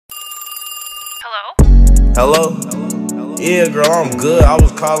Hello? Hello? Yeah, girl, I'm good. I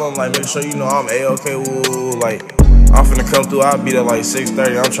was calling, like, make sure you know I'm A-okay. Woo, like, I'm finna come through. I'll be there like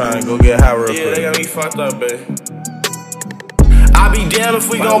 6:30. I'm trying to go get high real quick. Yeah, they got me fucked up, babe. I be damn if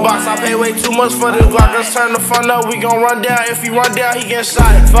we gon' box. I pay way too much for this block. Let's turn the fun up. We gon' run down. If he run down, he get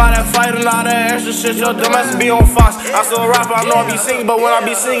shot. Fight that fight and all that extra shit. Your dumb ass be on Fox. I still rap. I know I be singing, but when I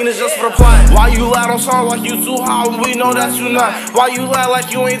be singing, it's just for the plot. Why you loud on songs like you too hot when we know that you not? Why you loud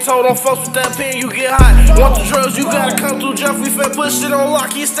like you ain't told on folks with that pen? You get hot. Want the drugs? You gotta come through. Jeff, we finna put shit on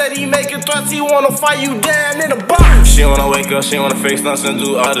lock. He said he making threats. He wanna fight you down in the box. She wanna wake up. She wanna face nothing and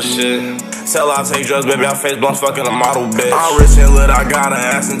do other shit. Tell her I take drugs, baby. I face blunts, fucking a model, bitch. I'm rich and lit. I got an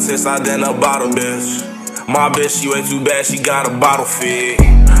ass and tits. I done a bottle, bitch. My bitch, she way too bad. She got a bottle feed.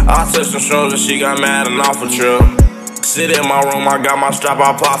 I touched some shrooms and she got mad and off a trip. Sit in my room. I got my strap.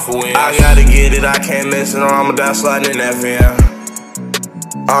 I pop for wins. I gotta get it. I can't miss it or I'ma die sliding in that van.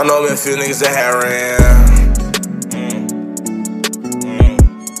 I know been few niggas that had ran.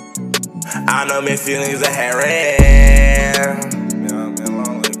 I know been few niggas that had ran.